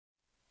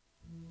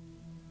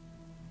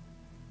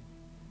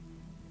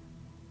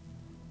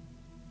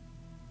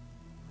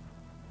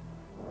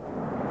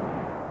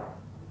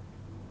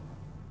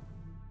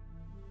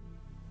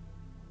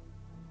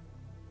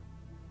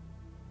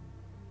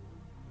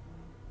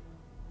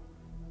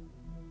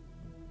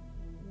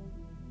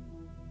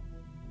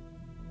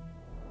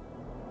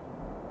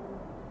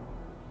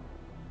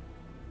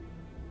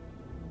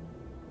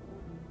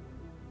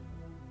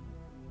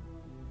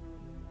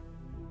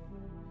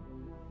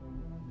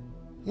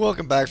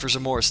Welcome back for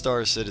some more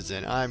Star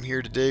Citizen. I'm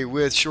here today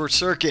with Short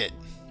Circuit.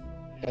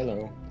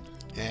 Hello.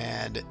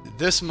 And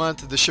this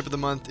month, the ship of the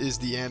month is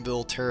the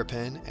a.m.m.o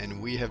Terrapin,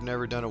 and we have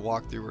never done a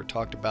walkthrough or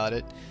talked about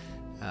it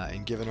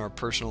and given our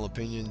personal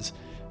opinions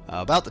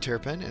about the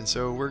Terrapin, and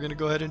so we're going to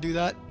go ahead and do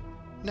that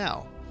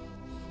now.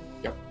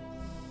 Yep.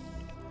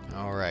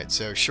 Alright,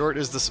 so Short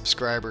is the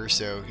subscriber,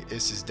 so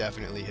this is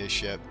definitely his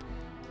ship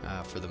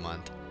for the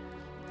month.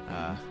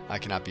 I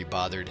cannot be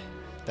bothered.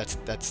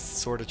 That's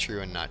sort of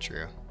true and not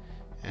true.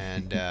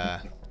 And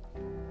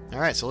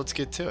alright, so let's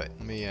get to it.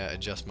 Let me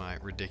adjust my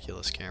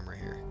ridiculous camera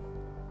here.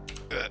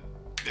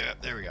 Yeah,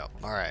 there we go.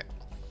 Alright.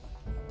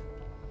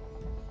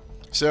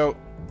 So,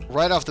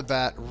 right off the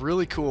bat,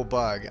 really cool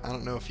bug. I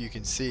don't know if you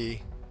can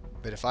see,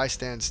 but if I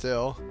stand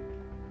still...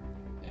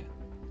 Yeah.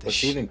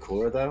 What's even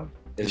cooler, though,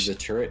 is the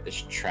turret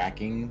is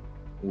tracking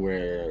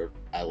where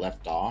I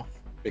left off,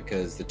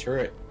 because the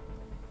turret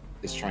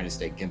is trying to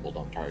stay gimbaled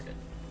on target.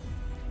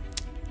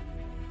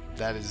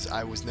 That is,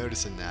 I was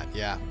noticing that,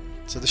 yeah.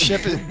 So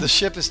the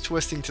ship is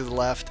twisting to the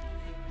left,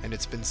 and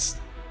it's been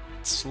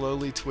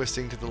slowly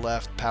twisting to the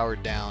left,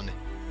 powered down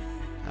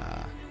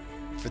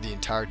for the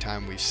entire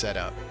time we've set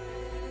up.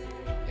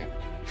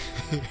 Yep.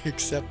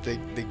 Except the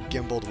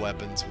gimbaled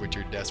weapons, which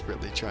are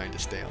desperately trying to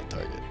stay on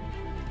target.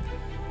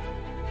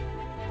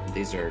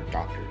 These are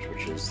Doctors,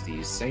 which is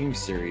the same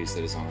series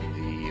that is on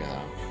the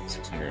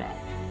 600i.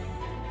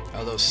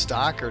 Are those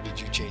stock, or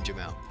did you change them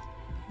out?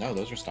 No,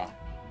 those are stock.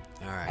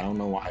 Alright. I don't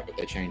know why, but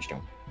they changed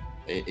them.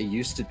 It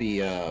used to be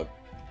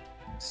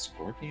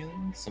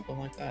Scorpion, something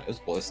like that. It was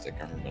ballistic,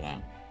 I remember that.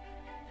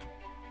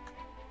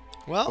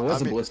 Well, it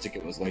wasn't ballistic,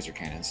 it was laser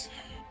cannons.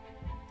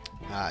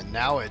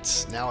 Now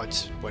it's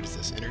what is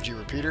this? Energy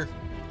repeater?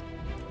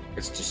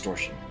 It's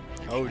distortion.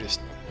 Oh, oh goodness.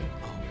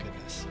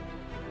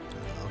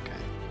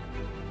 Okay.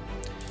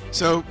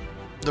 So,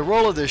 the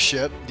role of this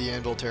ship, the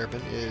a.m.m.o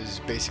Terrapin, is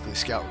basically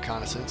scout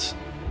reconnaissance.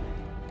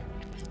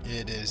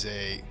 It is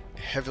a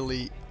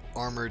heavily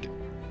armored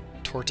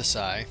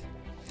tortoise,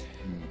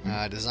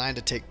 designed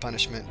to take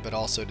punishment, but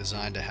also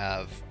designed to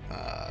have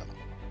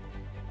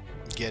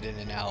get in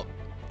and out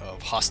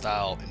of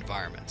hostile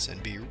environments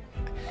and be.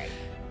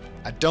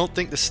 I don't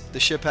think the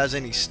ship has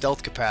any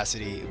stealth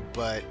capacity,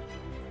 but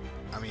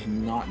I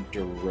mean, not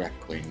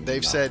directly.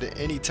 They've said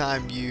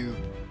anytime you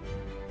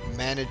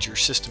manage your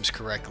systems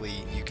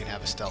correctly, you can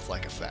have a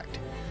stealth-like effect.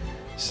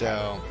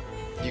 So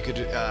you could.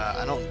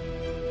 I don't.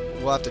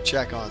 We'll have to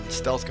check on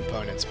stealth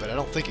components, but I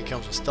don't think it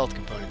comes with stealth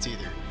components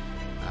either.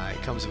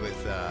 It comes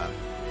with. I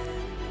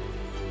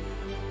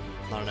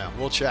don't know.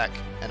 We'll check,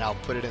 and I'll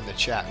put it in the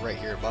chat right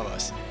here above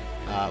us.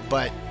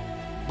 But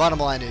bottom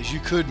line is, you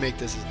could make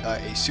this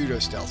a pseudo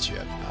stealth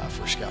ship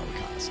for scout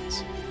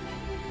reconnaissance.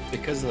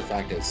 Because of the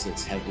fact that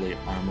it's heavily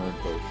armored,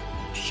 both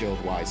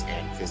shield-wise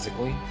and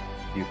physically,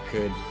 you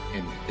could,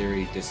 in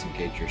theory,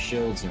 disengage your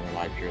shields and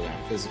rely purely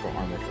on physical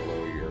armor to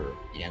lower your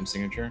EM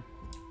signature.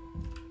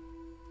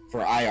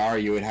 For IR,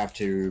 you would have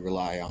to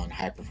rely on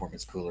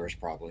high-performance coolers,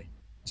 probably,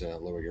 to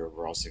lower your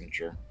overall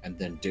signature, and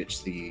then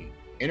ditch the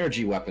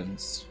energy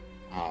weapons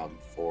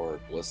for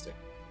ballistic.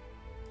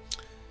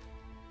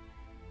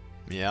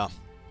 Yeah,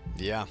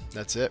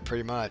 that's it,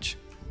 pretty much,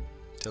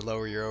 to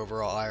lower your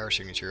overall IR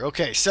signature.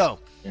 Okay, so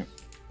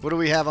what do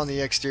we have on the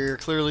exterior?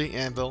 Clearly,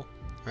 anvil,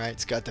 right?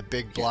 It's got the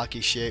big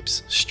blocky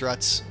shapes,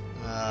 struts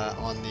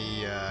on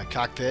the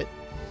cockpit.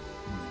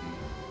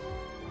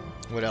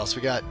 What else?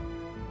 We got,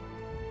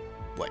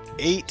 what,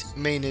 8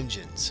 main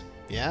engines,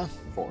 yeah?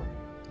 4.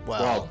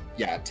 Well,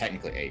 yeah,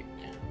 technically 8,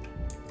 yeah.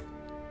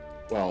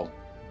 Well,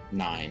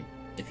 9,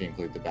 if you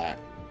include the back.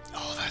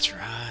 Oh, that's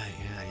right,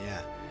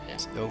 yeah.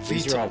 So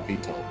these are all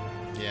VTOL.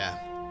 Yeah.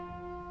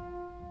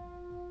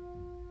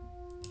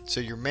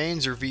 So your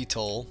mains are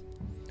VTOL,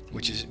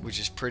 which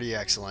is pretty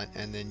excellent,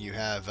 and then you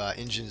have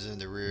engines in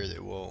the rear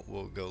that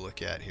we'll go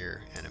look at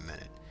here in a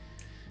minute.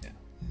 Yeah.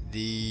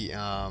 The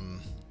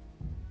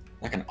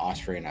like an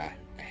Osprey and a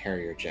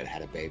Harrier jet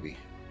had a baby.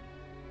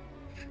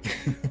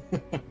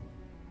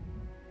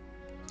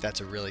 That's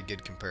a really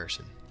good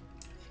comparison.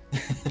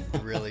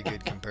 Really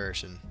good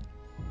comparison.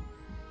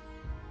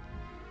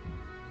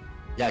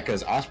 Yeah,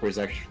 because Ospreys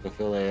actually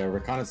fulfill a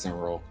reconnaissance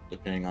role,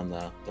 depending on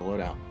the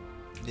loadout.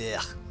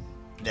 Yeah.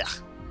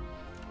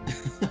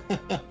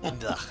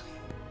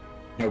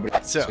 No,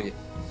 but so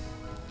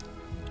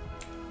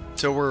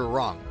we're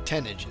wrong.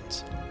 10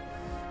 engines.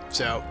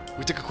 So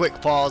we took a quick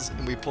pause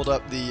and we pulled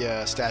up the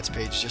stats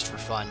page just for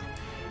fun,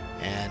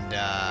 and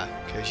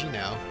because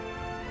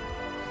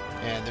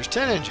and there's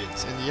 10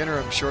 engines. In the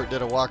interim, Short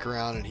did a walk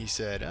around and he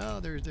said,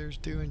 "Oh, there's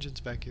 2 engines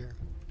back here."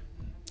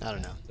 I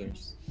don't know.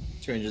 There's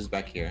 2 engines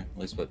back here, at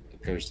least what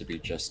appears to be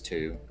just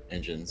 2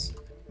 engines.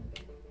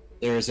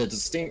 There is a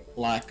distinct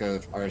lack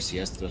of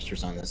RCS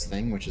thrusters on this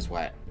thing, which is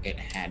why it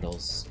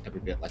handles every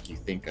bit like you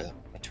think a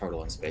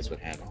turtle in space would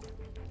handle.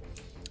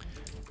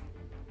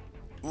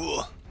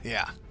 Ooh,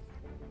 yeah.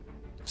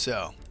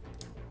 So,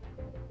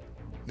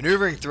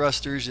 maneuvering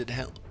thrusters, it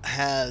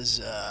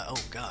has, oh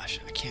gosh,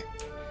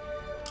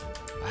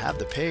 I have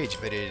the page,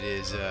 but it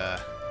is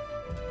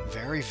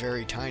very,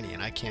 very tiny,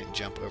 and I can't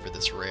jump over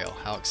this rail.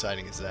 How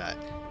exciting is that?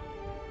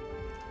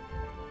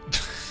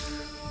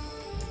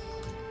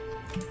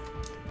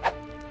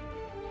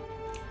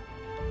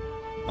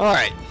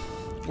 Alright,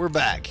 we're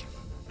back.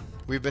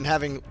 We've been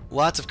having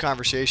lots of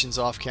conversations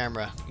off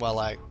camera while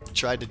I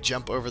tried to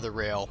jump over the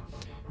rail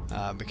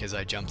because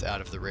I jumped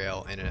out of the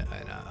rail in a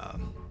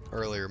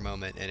earlier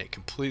moment, and it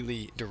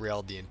completely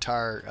derailed the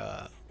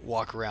entire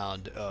walk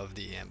around of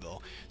the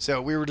anvil.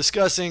 So we were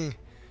discussing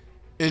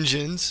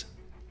engines,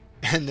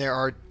 and there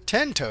are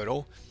 10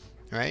 total,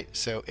 right?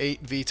 So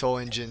 8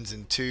 VTOL engines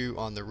and 2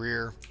 on the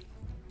rear.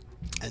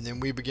 And then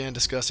we began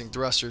discussing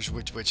thrusters,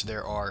 which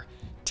there are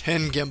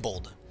 10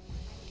 gimbaled.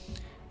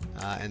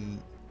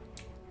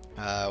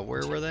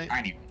 Where were they?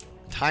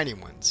 Tiny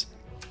ones.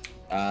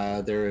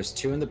 There's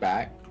 2 in the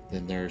back,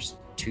 then there's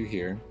 2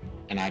 here,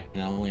 and I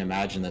can only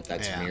imagine that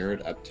that's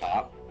mirrored up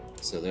top.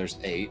 So there's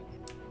 8.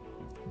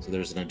 So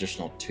there's an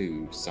additional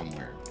 2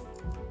 somewhere.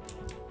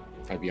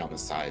 Probably on the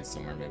side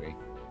somewhere, maybe.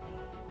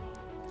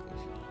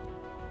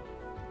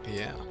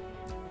 Yeah.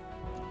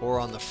 Or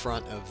on the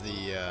front of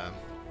the.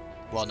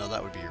 Well, no,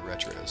 that would be your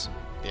retros.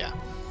 Yeah.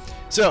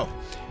 So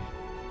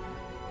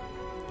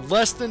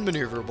less than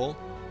maneuverable.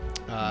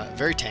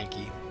 Very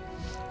tanky.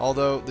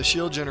 Although the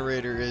shield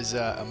generator is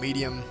a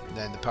medium,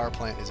 then the power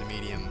plant is a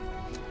medium.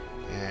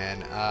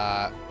 And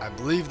I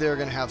believe they're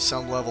going to have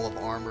some level of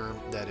armor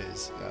that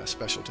is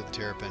special to the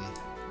Terrapin,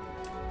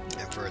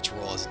 and for its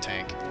role as a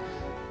tank,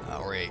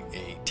 or a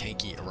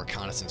tanky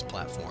reconnaissance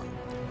platform.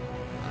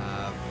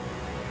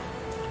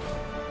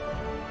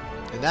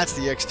 And that's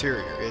the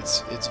exterior.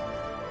 It's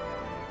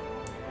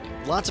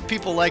lots of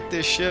people like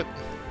this ship.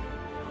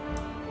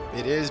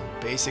 It is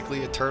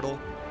basically a turtle.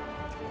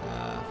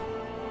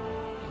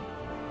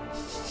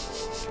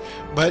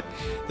 But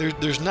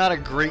there's not a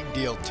great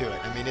deal to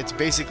it. I mean, it's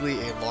basically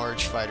a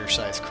large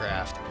fighter-sized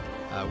craft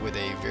with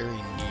a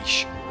very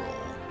niche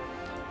role.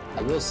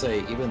 I will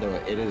say, even though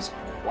it is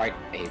quite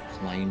a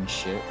plain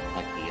ship,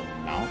 like the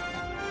amount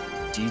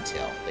of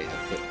detail they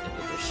have put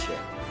into this ship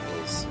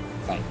is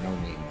by no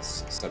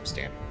means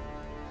substandard.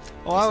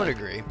 Oh, I would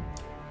agree.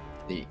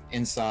 The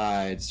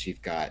insides,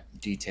 you've got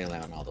detail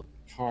on all the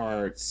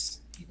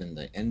parts, even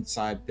the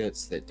inside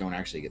bits that don't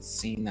actually get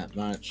seen that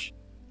much.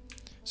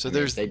 So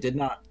they did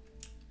not.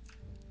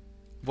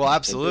 Well,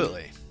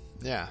 absolutely.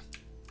 Yeah.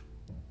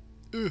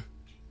 Ooh.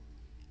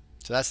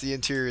 So that's the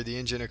interior of the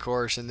engine, of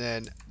course. And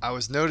then I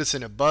was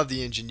noticing above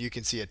the engine, you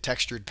can see a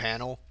textured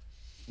panel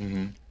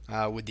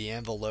with the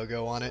Anvil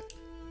logo on it.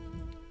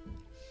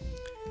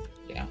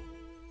 Yeah.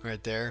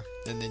 Right there.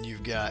 And then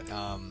you've got,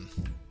 I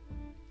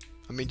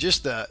mean,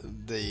 just the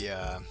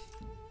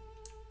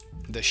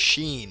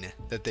sheen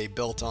that they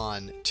built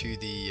on to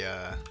the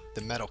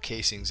metal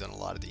casings on a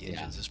lot of the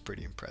engines is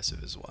pretty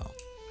impressive as well.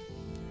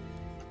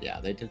 Yeah,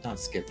 they did not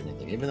skip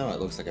anything. Even though it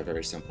looks like a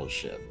very simple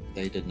ship,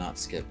 they did not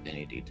skip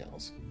any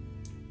details.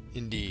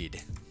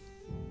 Indeed.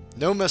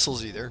 No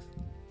missiles either.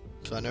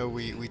 So I know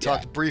we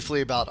talked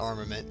briefly about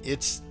armament.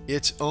 Its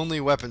only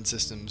weapon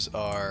systems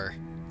are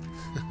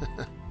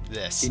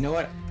this. You know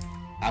what?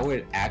 I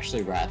would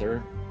actually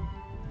rather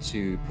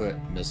to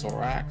put missile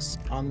racks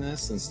on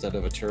this instead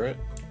of a turret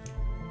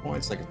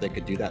points. Like if they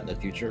could do that in the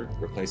future,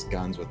 replace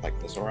guns with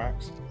like missile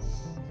racks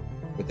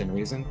within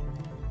reason.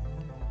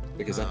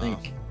 Because I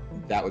think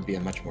that would be a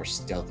much more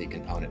stealthy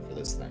component for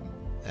this thing.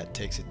 That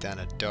takes it down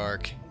a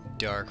dark,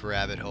 dark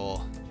rabbit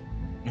hole.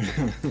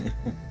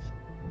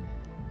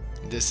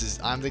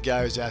 I'm the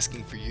guy who's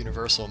asking for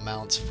universal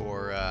mounts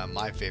for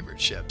my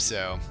favorite ship,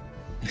 so.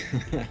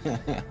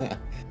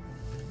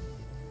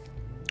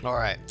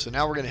 Alright, so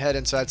now we're going to head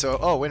inside. So,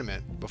 oh, wait a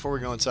minute. Before we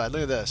go inside,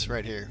 look at this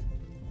right here.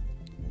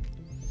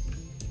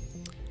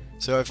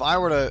 So if I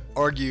were to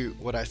argue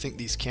what I think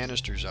these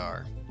canisters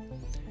are,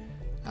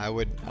 I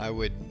would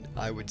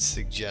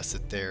suggest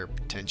that they're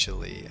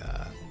potentially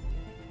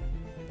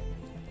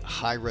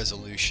high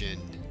resolution,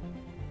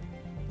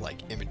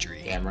 like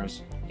imagery.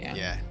 Cameras?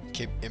 Yeah,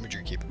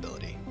 imagery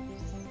capability,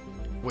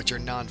 which are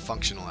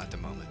non-functional at the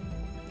moment.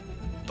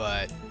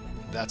 But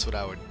that's what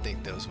I would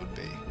think those would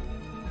be.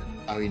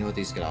 Oh, you know what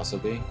these could also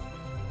be?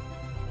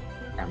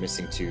 Our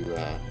missing 2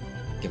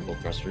 gimbal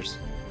thrusters.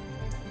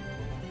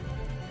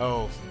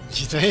 Oh,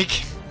 you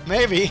think?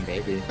 Maybe.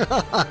 Maybe.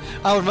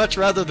 I would much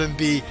rather than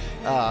be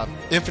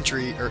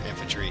imagery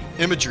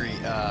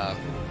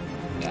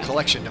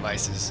collection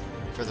devices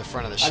for the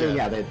front of the ship. I mean,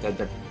 yeah,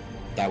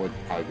 that would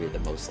probably be the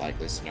most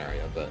likely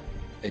scenario. But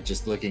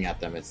just looking at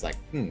them, it's like,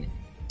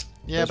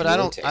 Yeah, but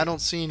I don't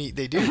see any.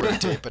 They do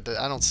rotate, but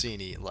I don't see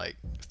any like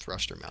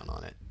thruster mount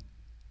on it.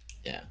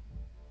 Yeah.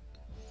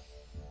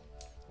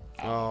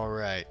 All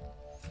right.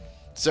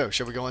 So,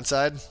 shall we go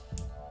inside?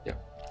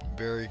 Yep.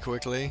 Very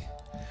quickly.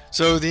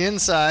 So the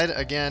inside,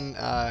 again,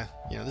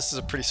 this is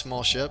a pretty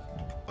small ship.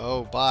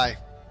 Oh, bye.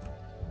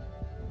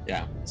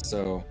 Yeah.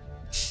 So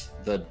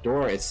the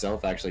door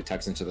itself actually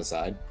tucks into the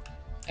side,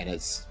 and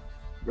it's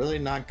really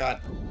not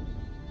got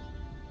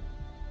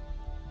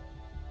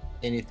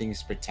anything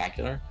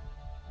spectacular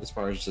as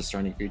far as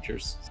discerning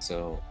features.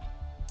 So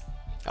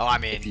Oh, I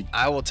If you, mean,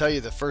 I will tell you,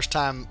 the first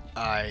time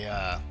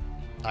I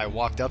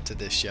walked up to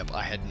this ship,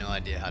 I had no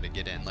idea how to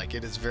get in. Like,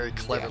 it is very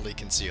cleverly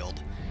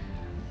concealed.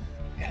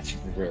 yeah, it's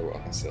very well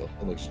concealed.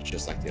 It looks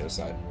just like the other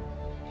side.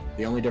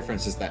 The only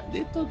difference is that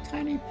little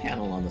tiny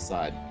panel on the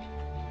side.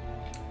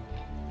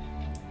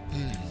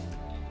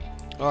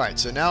 All right,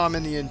 so now I'm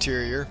in the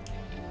interior.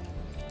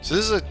 So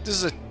this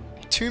is a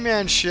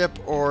two-man ship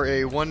or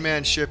a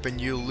one-man ship, and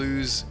you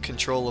lose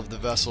control of the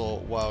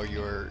vessel while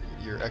you're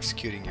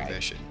executing your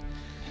mission.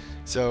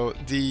 So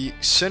the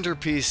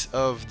centerpiece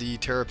of the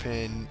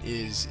Terrapin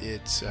is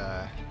its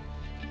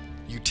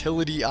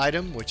utility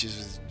item, which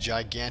is a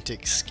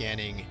gigantic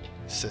scanning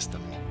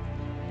system.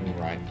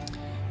 Right.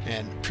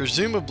 And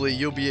presumably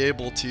you'll be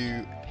able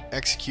to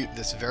execute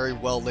this very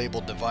well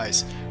labeled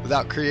device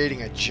without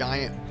creating a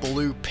giant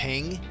blue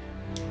ping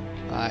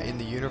in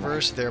the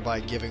universe, thereby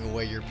giving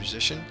away your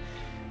position.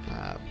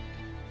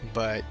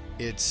 But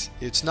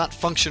it's not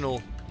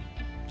functional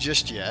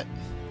just yet.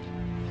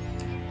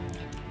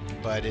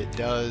 But it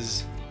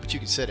does. But you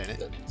can sit in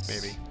it,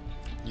 maybe.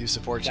 Use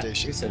support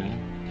station. You sit in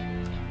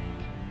it.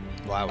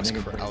 Well, I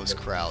was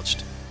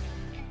crouched.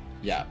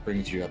 Yeah, it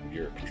brings you up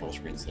your control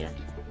screens there.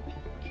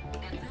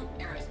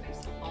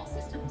 Aerospace, all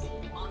systems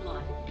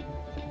online.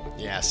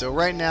 Yeah, so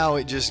right now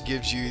it just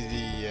gives you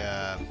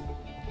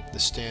the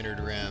standard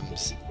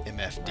REMS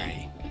MFD.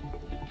 Right.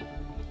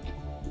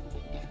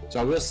 So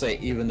I will say,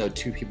 even though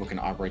 2 people can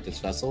operate this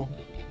vessel,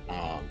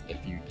 if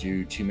you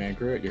do 2-man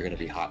crew it, you're going to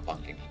be hot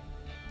bunking.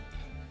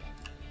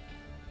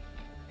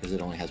 Because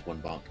it only has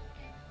 1 bunk.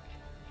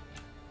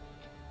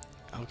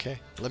 Okay,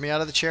 let me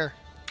out of the chair.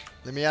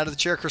 Let me out of the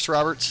chair, Chris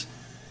Roberts.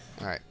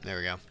 All right, there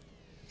we go.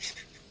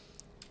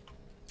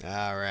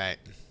 All right.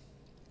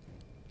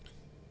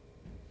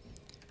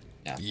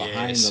 Yeah, Yes,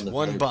 behind the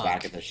one bunk.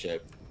 back of the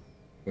ship,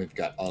 we've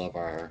got all of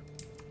our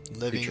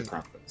Living future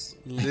crumpets.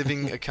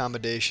 living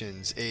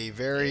accommodations. A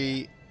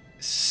very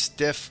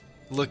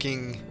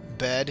stiff-looking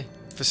bed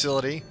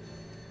facility.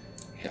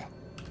 Yeah.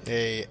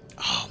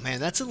 Oh man,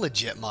 that's a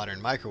legit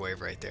modern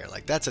microwave right there.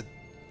 Like that's a.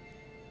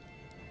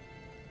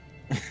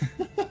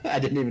 I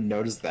didn't even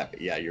notice that,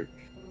 but yeah, you're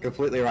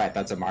completely right.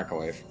 That's a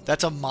microwave.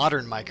 That's a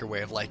modern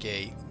microwave, like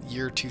a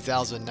year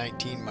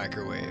 2019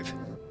 microwave.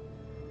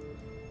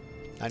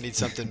 I need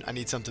something. I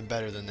need something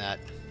better than that.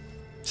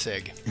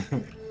 Sig.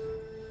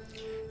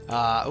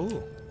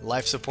 Ooh,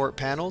 life support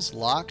panels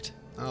locked.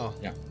 Oh.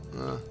 Yeah.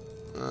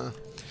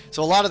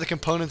 So a lot of the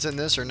components in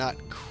this are not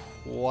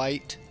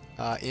quite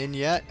in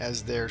yet,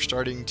 as they're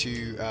starting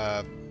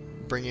to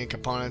bring in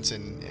components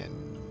and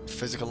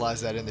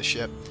physicalize that in the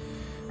ship.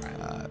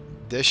 Right.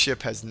 This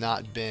ship has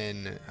not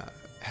been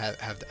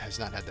has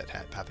not had that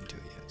happen to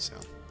it yet, so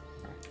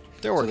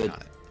they're working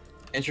on it.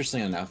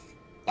 Interestingly enough,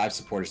 life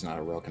support is not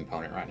a real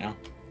component right now,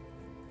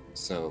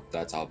 so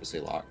that's obviously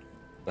locked.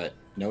 But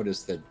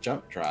notice the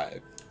jump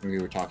drive. We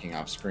were talking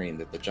off screen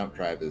that the jump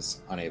drive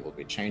is unable to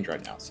be changed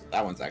right now, so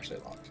that one's actually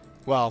locked.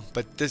 Well,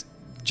 but this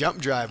jump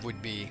drive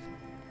would be.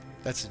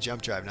 That's the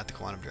jump drive, not the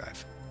quantum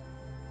drive.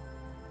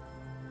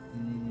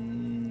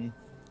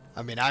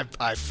 I mean,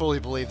 I fully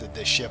believe that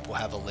this ship will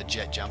have a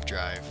legit jump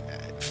drive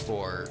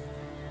for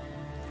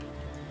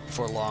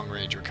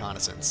long-range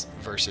reconnaissance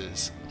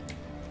versus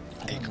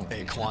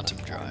a quantum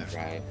drive.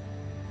 Right.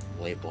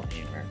 Label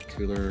air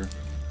cooler.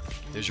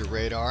 There's your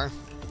radar,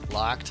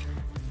 locked.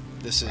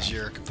 This is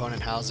your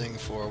component housing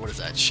for, what is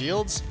that,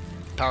 shields?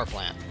 Power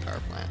plant. Power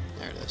plant.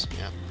 There it is.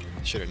 Yeah.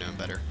 Should have known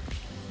better.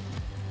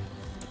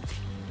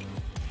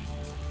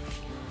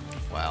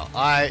 Wow.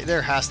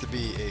 There has to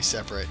be a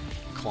separate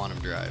quantum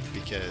drive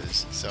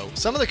because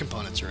some of the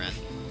components are in.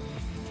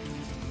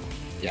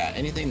 Yeah,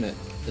 anything that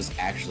is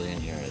actually in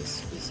here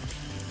is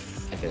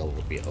available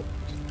to be opened.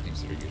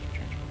 Things that are user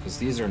changeable. Because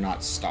these are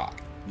not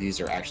stock. These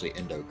are actually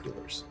endo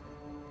coolers,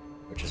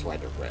 which is why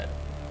they're red.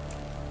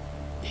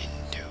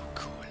 Endo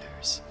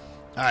coolers.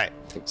 All right.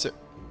 So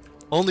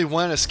only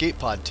one escape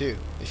pod too,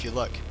 if you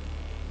look.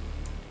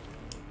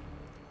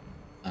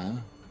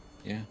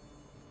 Yeah.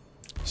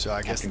 So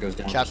I guess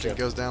Captain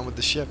goes down with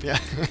the ship. Yeah.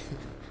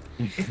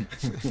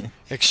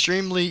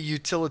 Extremely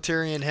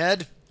utilitarian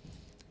head.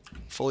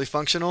 Fully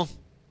functional.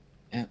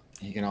 Yeah,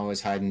 you can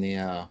always hide in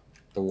the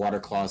water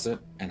closet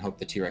and hope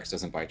the T-Rex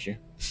doesn't bite you.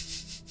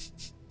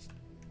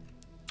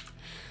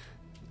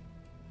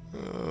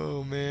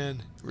 Oh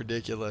man,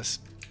 ridiculous.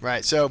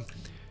 Right. So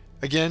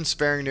again,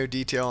 sparing no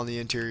detail on the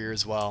interior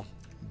as well.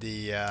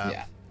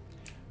 Yeah.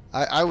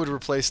 I would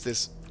replace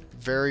this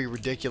very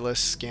ridiculous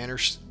scanner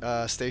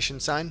station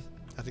sign.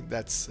 I think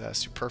that's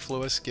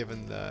superfluous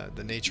given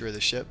the nature of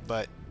the ship,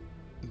 but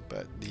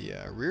the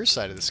rear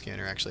side of the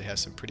scanner actually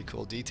has some pretty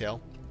cool detail.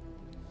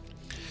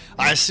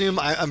 I assume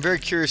I'm very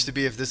curious to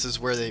be if this is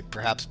where they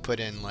perhaps put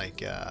in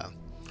like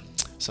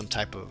some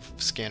type of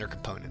scanner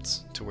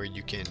components to where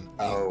you can.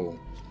 Oh,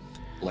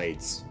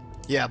 blades.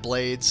 Yeah,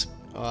 blades,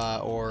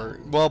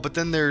 but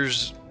then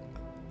there's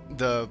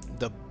the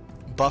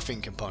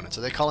buffing components.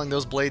 Are they calling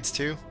those blades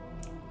too?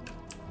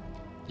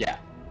 Yeah.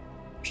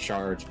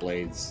 Shards,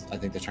 blades. I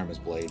think the term is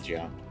blades,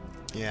 yeah.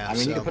 Yeah. I mean,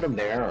 you so- could put them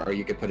there, or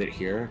you could put it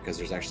here, because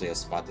there's actually a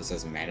spot that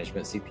says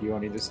management CPU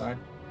on either side.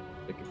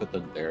 You can put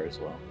them there as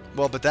well.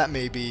 Well, but that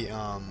may be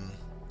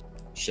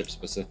Ship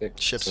specific.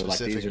 Ship so like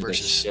specific these are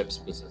versus- the ship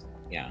specific.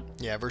 Yeah.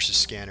 yeah, versus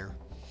scanner.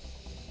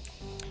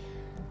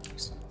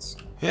 Makes sense.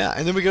 Yeah,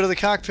 and then we go to the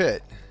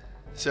cockpit.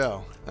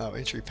 So, oh,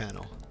 entry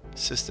panel,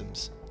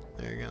 systems.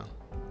 There you go.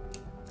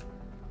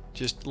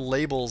 Just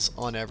labels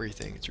on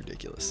everything. It's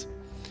ridiculous.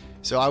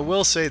 So I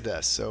will say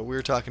this. So we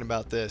were talking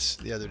about this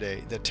the other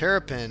day. The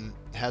Terrapin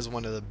has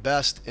one of the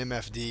best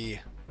MFD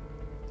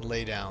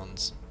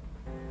laydowns.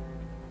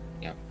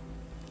 Yep.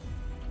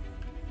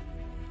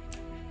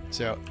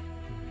 So,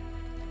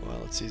 well,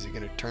 let's see. Is it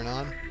going to turn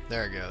on?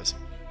 There it goes.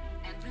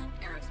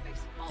 a.m.m.o Aerospace.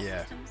 All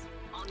Yeah. systems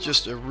online.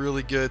 Just a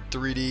really good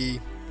 3D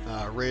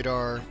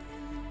radar,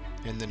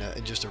 and then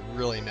just a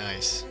really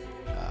nice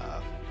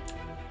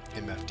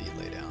MFD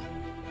laydown.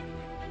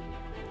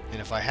 And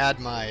if I had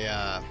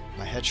my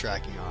my head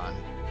tracking on,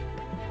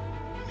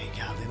 I mean,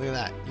 God, look at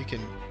that. You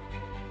can.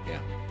 Yeah.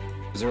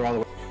 Because they're all the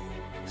way.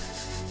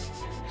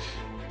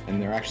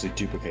 And they're actually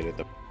duplicated.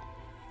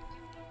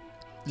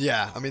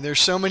 Yeah, I mean, there's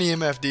so many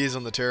MFDs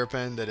on the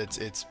Terrapin that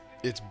it's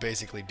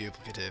basically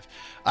duplicative.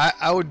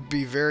 I would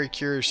be very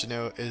curious to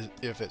know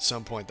if at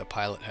some point the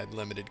pilot had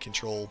limited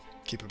control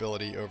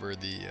capability over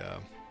the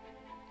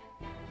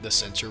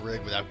sensor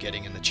rig without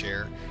getting in the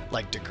chair,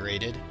 like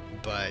degraded,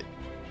 but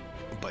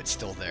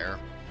still there.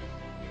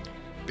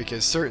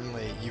 Because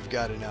certainly you've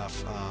got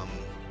enough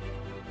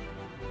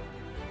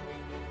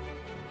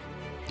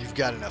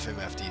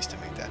MFDs to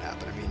make that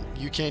happen. I mean,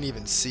 you can't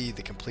even see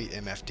the complete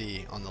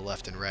MFD on the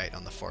left and right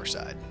on the far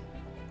side.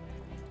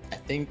 I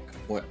think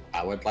what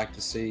I would like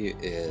to see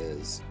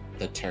is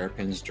the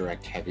Terrapins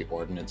direct heavy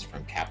ordnance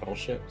from capital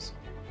ships.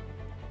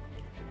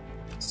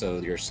 So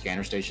your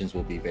scanner stations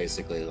will be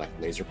basically like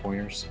laser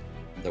pointers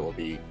that will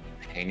be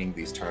painting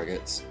these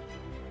targets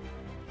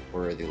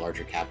for the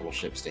larger capital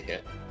ships to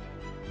hit.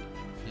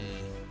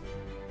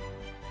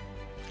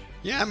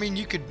 Yeah, I mean,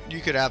 you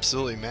could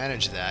absolutely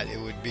manage that. It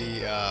would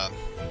be, I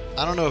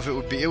don't know if it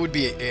would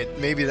be,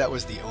 maybe that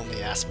was the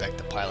only aspect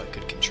the pilot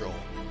could control.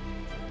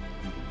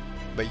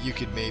 But you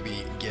could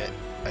maybe get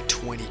a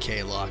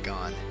 20K lock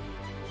on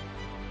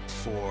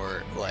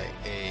for like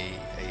a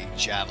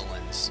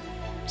Javelin's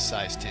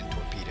size 10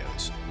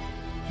 torpedoes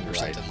or Right.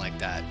 something like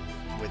that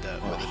with a,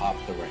 Or hop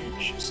the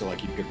range, so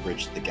like you could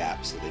bridge the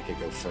gap so they could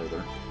go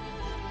further.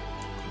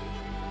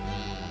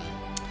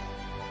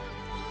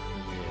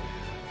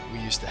 We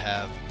used to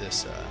have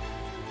this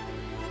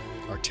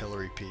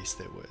artillery piece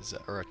that was,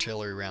 or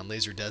artillery round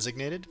laser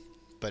designated,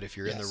 but if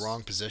you're in the Yes.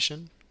 wrong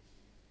position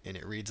and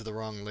it reads the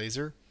wrong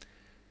laser,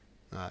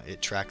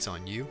 it tracks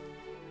on you,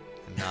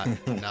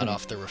 and not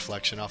off the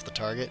reflection off the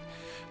target.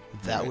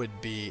 That Right.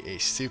 would be a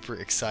super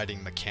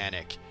exciting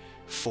mechanic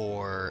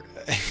for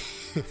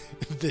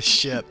this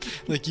ship.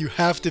 Like, you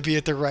have to be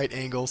at the right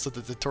angle so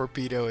that the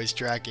torpedo is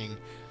tracking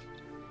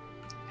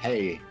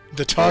Hey,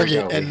 the there we target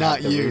go. We and have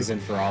not the you. reason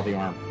for all the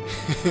armor.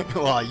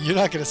 Well, you're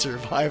not going to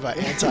survive an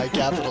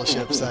anti-capital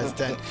ship size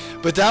 10.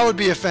 But that would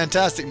be a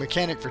fantastic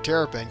mechanic for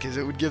Terrapin, because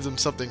it would give them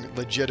something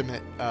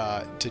legitimate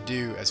to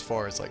do as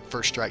far as like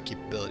first strike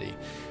capability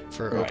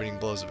for Right. opening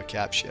blows of a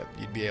cap ship.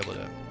 You'd be able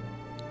to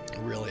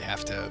really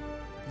have to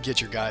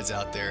get your guys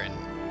out there,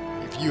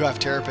 and if you have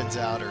Terrapins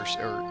out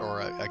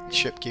or a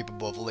ship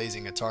capable of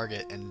lasing a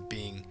target and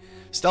being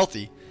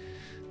stealthy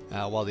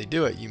while they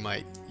do it, you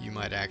might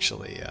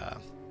actually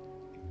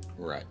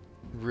Right.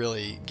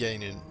 really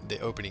getting in the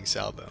opening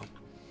salvo.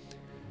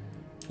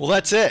 Well,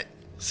 that's it.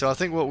 So I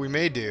think what we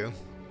may do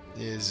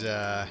is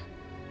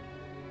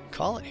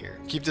call it here.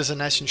 Keep this a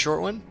nice and short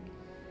one.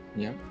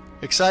 Yeah.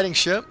 Exciting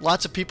ship.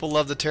 Lots of people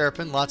love the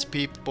Terrapin. Lots of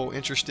people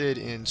interested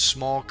in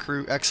small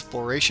crew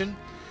exploration,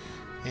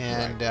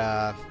 and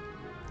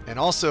and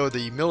also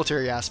the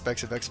military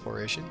aspects of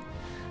exploration.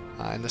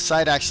 And the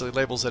site actually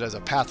labels it as a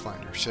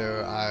Pathfinder.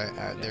 So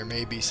there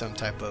may be some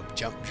type of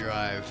jump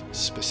drive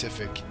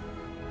specific.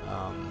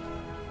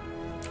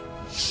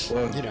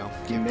 Well, You know,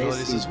 you may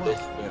capabilities see as well. this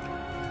ship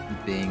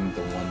being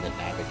the one that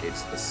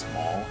navigates the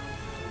small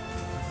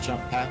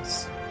jump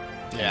paths.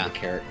 Yeah. And the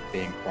carrot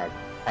being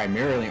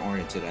primarily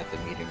oriented at the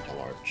medium to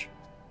large.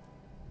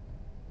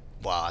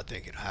 Well, I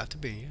think it'll have to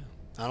be. Yeah.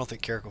 I don't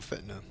think Carrick will fit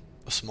in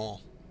a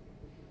small.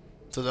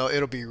 So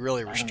it'll be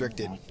really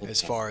restricted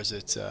as far as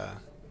its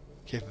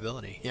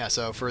capability. Yeah.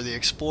 So for the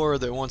explorer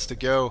that wants to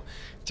go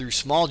through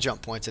small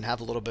jump points and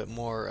have a little bit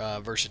more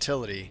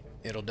versatility,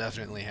 it'll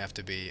definitely have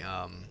to be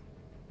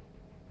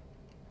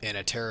in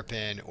a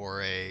Terrapin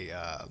or a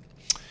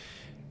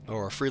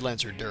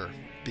Freelancer Dur,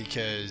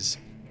 because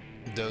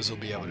those will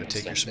be able to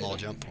take your small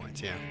jump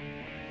points. Yeah.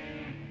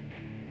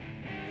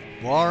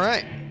 Well, all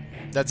right.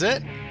 That's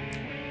it.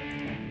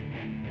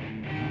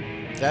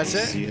 That's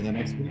it. See you in the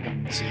next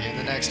video. See you in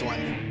the next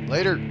one.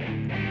 Later.